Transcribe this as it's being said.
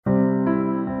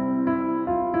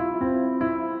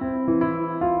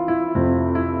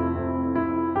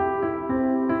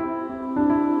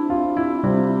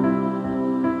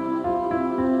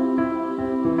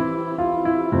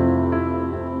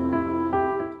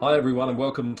Hi, everyone, and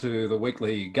welcome to the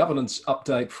weekly governance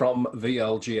update from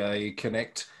VLGA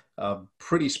Connect. A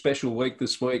pretty special week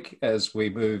this week as we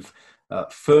move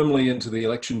firmly into the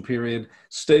election period.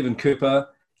 Stephen Cooper,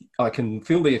 I can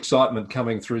feel the excitement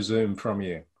coming through Zoom from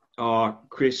you. Oh,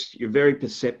 Chris, you're very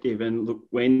perceptive. And look,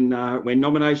 when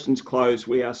nominations close,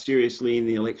 we are seriously in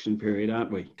the election period,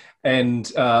 aren't we?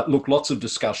 And look, lots of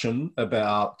discussion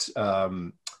about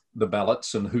the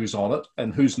ballots and who's on it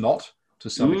and who's not to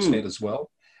some extent as well.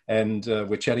 And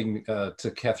we're chatting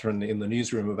to Catherine in the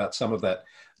newsroom about some of that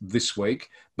this week.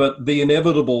 But the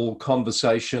inevitable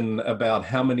conversation about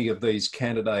how many of these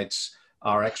candidates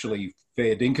are actually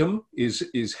fair dinkum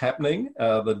is happening.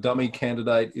 The dummy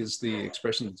candidate is the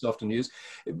expression that's often used.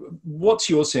 What's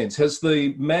your sense? Has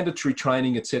the mandatory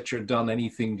training, etc., done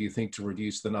anything, do you think, to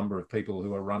reduce the number of people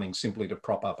who are running simply to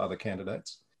prop up other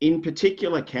candidates? In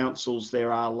particular councils,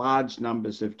 there are large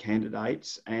numbers of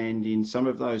candidates, and in some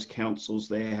of those councils,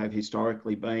 there have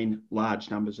historically been large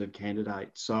numbers of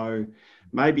candidates. So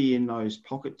maybe in those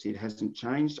pockets, it hasn't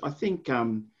changed. I think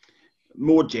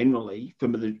more generally, for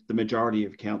the majority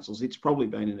of councils, it's probably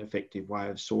been an effective way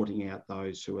of sorting out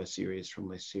those who are serious from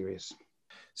less serious.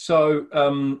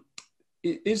 So,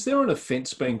 is there an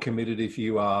offence being committed if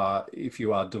you are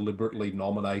deliberately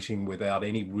nominating without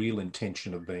any real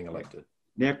intention of being elected?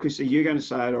 Now, Chris, are you going to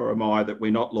say it, or am I, that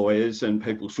we're not lawyers and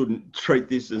people shouldn't treat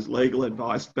this as legal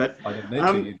advice? But I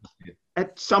don't need to.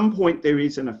 At some point there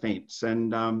is an offence,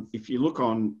 and if you look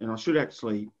on, and I should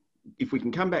actually, if we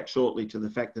can come back shortly to the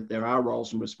fact that there are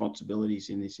roles and responsibilities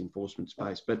in this enforcement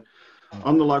space, but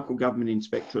on the Local Government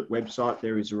Inspectorate website,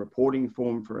 there is a reporting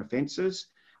form for offences,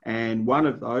 and one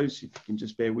of those, if you can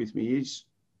just bear with me, is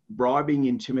bribing,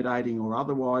 intimidating or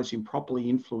otherwise improperly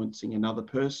influencing another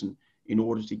person in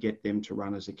order to get them to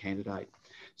run as a candidate.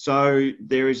 So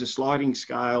there is a sliding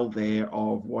scale there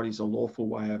of what is a lawful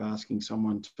way of asking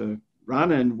someone to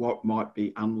run and what might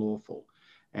be unlawful.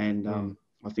 And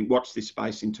I think watch this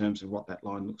space in terms of what that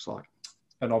line looks like.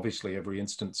 And obviously every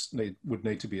instance would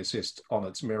need to be assessed on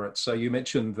its merits. So you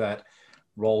mentioned that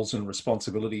roles and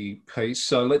responsibility piece.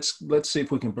 So let's see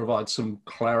if we can provide some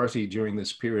clarity during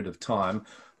this period of time.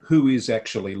 Who is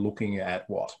actually looking at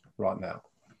what right now?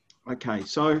 Okay,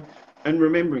 so, and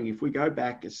remembering, if we go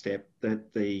back a step,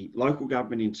 that the Local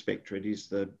Government Inspectorate is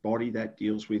the body that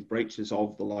deals with breaches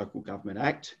of the Local Government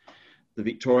Act. The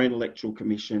Victorian Electoral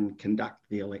Commission conduct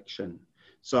the election.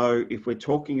 So if we're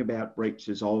talking about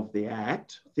breaches of the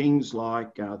Act, things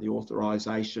like the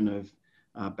authorisation of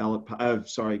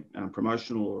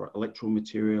promotional or electoral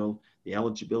material, the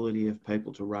eligibility of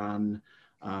people to run,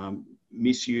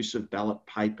 misuse of ballot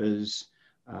papers,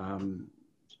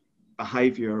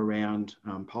 behaviour around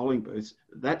polling booths,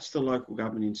 that's the Local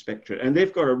Government Inspectorate. And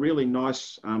they've got a really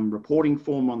nice reporting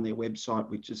form on their website,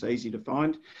 which is easy to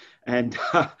find. And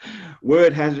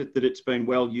word has it that it's been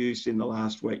well used in the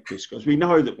last week, Chris, because we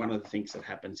know that one of the things that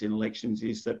happens in elections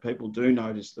is that people do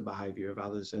notice the behaviour of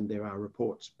others, and there are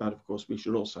reports. But of course, we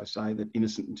should also say that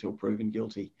innocent until proven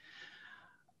guilty.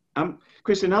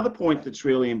 Chris, another point that's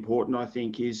really important, I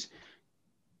think, is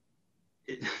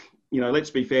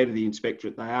let's be fair to the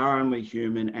Inspectorate. They are only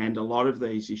human, and a lot of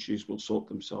these issues will sort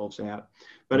themselves out.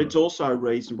 But it's also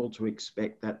reasonable to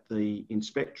expect that the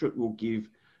Inspectorate will give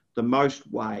the most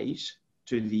weight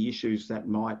to the issues that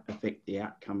might affect the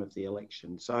outcome of the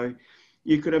election. So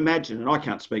you could imagine, and I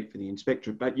can't speak for the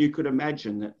Inspectorate, but you could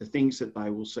imagine that the things that they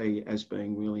will see as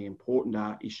being really important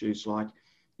are issues like,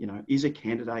 is a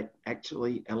candidate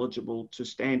actually eligible to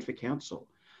stand for council?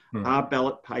 Are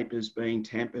ballot papers being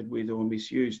tampered with or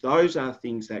misused? Those are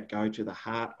things that go to the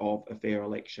heart of a fair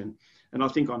election. And I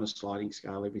think on a sliding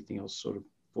scale, everything else sort of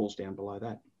falls down below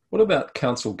that. What about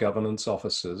council governance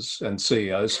officers and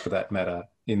CEOs for that matter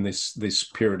in this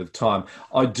period of time?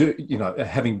 I do,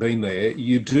 having been there,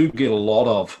 you do get a lot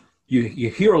of, you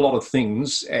hear a lot of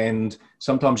things, and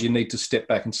sometimes you need to step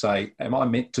back and say, am I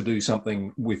meant to do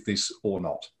something with this or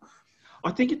not? I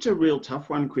think it's a real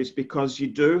tough one, Chris, because you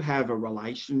do have a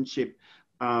relationship,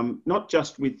 not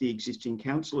just with the existing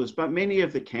councillors, but many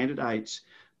of the candidates.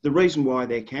 The reason why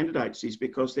they're candidates is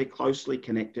because they're closely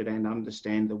connected and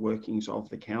understand the workings of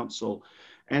the council.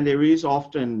 And there is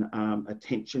often a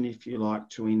tension, if you like,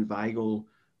 to inveigle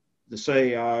the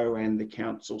CEO and the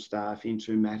council staff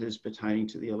into matters pertaining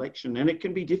to the election. And it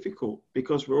can be difficult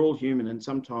because we're all human, and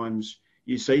sometimes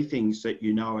you see things that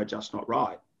are just not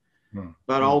right.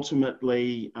 But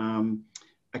ultimately,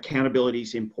 accountability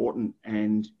is important.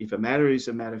 And if a matter is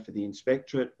a matter for the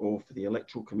Inspectorate or for the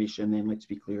Electoral Commission, then let's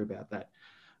be clear about that.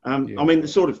 I mean, the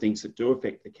sort of things that do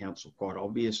affect the council quite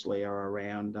obviously are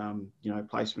around,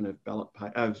 placement of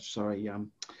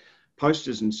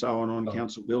posters and so on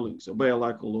council buildings. There'll be a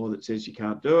local law that says you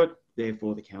can't do it.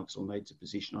 Therefore, the council needs a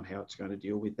position on how it's going to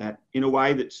deal with that in a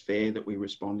way that's fair, that we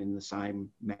respond in the same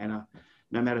manner,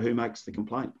 no matter who makes the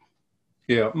complaint.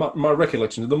 Yeah, my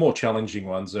recollection, the more challenging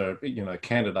ones are,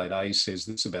 candidate A says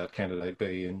this about candidate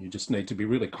B, and you just need to be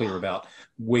really clear about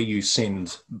where you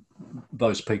send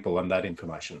those people and that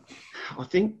information. I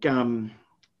think,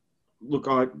 look,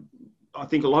 I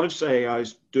think a lot of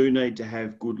CEOs do need to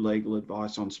have good legal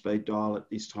advice on speed dial at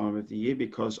this time of the year,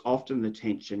 because often the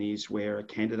tension is where a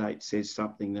candidate says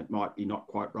something that might be not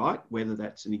quite right, whether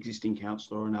that's an existing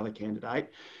councillor or another candidate,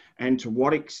 and to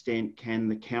what extent can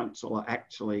the councillor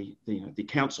actually, the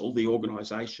council, the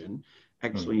organisation,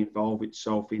 actually involve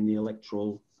itself in the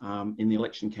electoral, in the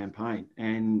election campaign.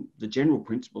 And the general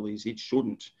principle is it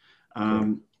shouldn't.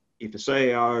 If a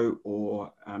CEO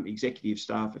or executive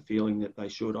staff are feeling that they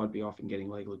should, I'd be often getting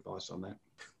legal advice on that.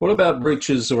 What about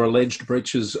breaches or alleged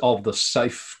breaches of the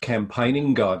safe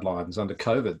campaigning guidelines under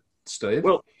COVID, Steve?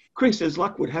 Well, Chris, as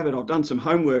luck would have it, I've done some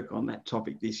homework on that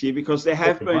topic this year, because there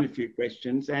have been a few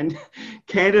questions, and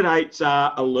candidates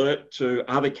are alert to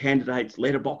other candidates'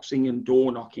 letterboxing and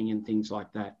door knocking and things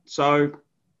like that. So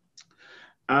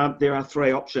there are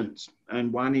three options,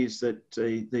 and one is that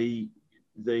the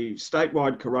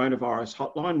statewide coronavirus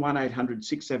hotline, 1800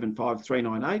 675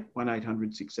 398,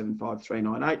 1800 675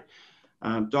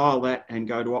 398. Dial that and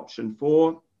go to option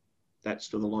 4. That's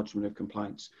for the lodgement of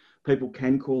complaints. People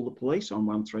can call the police on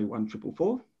 131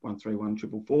 444, 131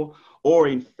 444, or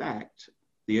in fact,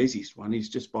 the easiest one is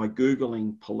just by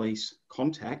Googling police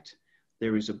contact.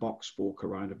 There is a box for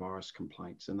coronavirus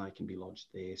complaints, and they can be lodged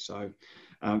there. So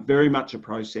very much a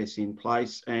process in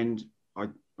place. And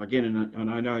Again,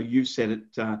 and I know you've said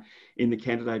it in the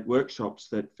candidate workshops,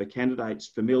 that for candidates,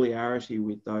 familiarity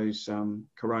with those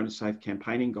Corona Safe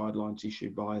campaigning guidelines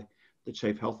issued by the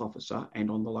Chief Health Officer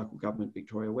and on the Local Government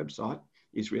Victoria website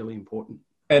is really important.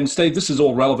 And Steve, this is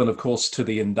all relevant, of course, to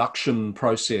the induction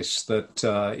process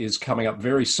that is coming up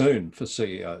very soon for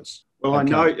CEOs. Well, I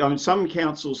know some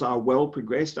councils are well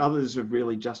progressed. Others have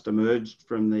really just emerged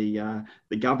from the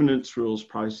governance rules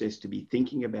process to be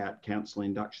thinking about council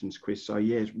inductions, Chris. So,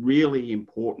 yeah, it's really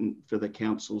important for the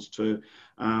councils to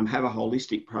have a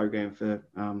holistic program for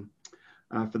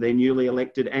their newly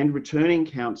elected and returning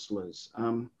councillors.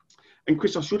 And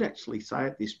Chris, I should actually say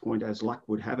at this point, as luck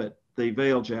would have it, the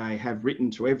VLGA have written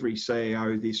to every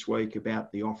CEO this week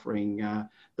about the offering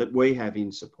that we have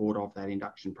in support of that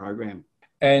induction program.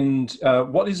 And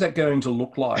what is that going to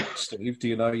look like, Steve? Do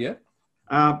you know yet?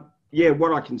 Yeah,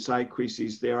 what I can say, Chris,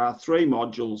 is there are 3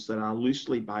 modules that are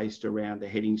loosely based around the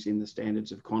headings in the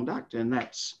standards of conduct. And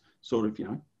that's sort of,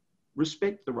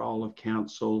 respect the role of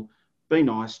council, be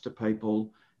nice to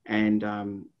people,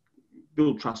 and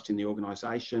build trust in the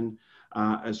organisation,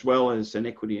 as well as an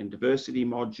equity and diversity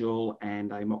module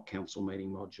and a mock council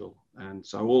meeting module. And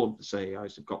so all of the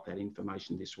CEOs have got that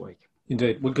information this week.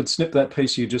 Indeed. We could snip that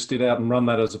piece you just did out and run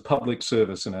that as a public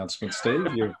service announcement, Steve.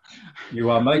 You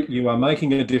are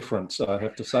making a difference, I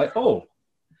have to say. Oh,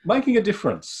 making a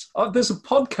difference. There's a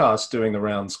podcast doing the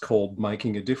rounds called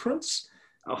Making a Difference,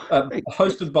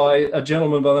 hosted by a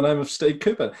gentleman by the name of Steve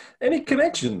Cooper. Any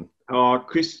connection? Oh,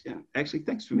 Chris, actually,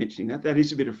 thanks for mentioning that. That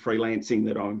is a bit of freelancing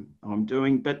that I'm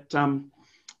doing. But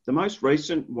the most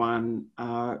recent one,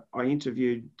 I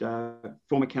interviewed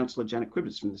former councillor Janet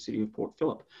Quibbers from the city of Port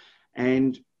Phillip.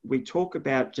 And we talk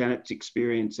about Janet's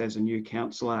experience as a new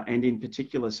councillor, and in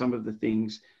particular, some of the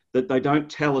things that they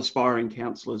don't tell aspiring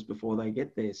councillors before they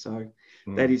get there. So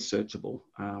that is searchable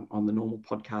on the normal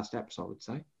podcast apps, I would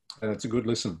say. And it's a good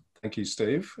listen. Thank you,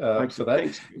 Steve, for that.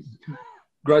 Thanks.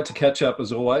 Great to catch up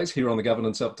as always here on the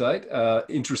Governance Update.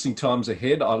 Interesting times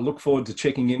ahead. I look forward to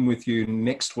checking in with you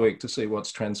next week to see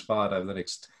what's transpired over the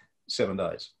next 7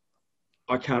 days.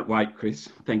 I can't wait, Chris.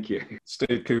 Thank you.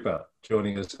 Steve Cooper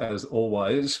joining us as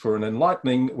always for an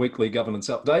enlightening weekly governance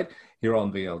update here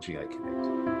on VLGA Connect.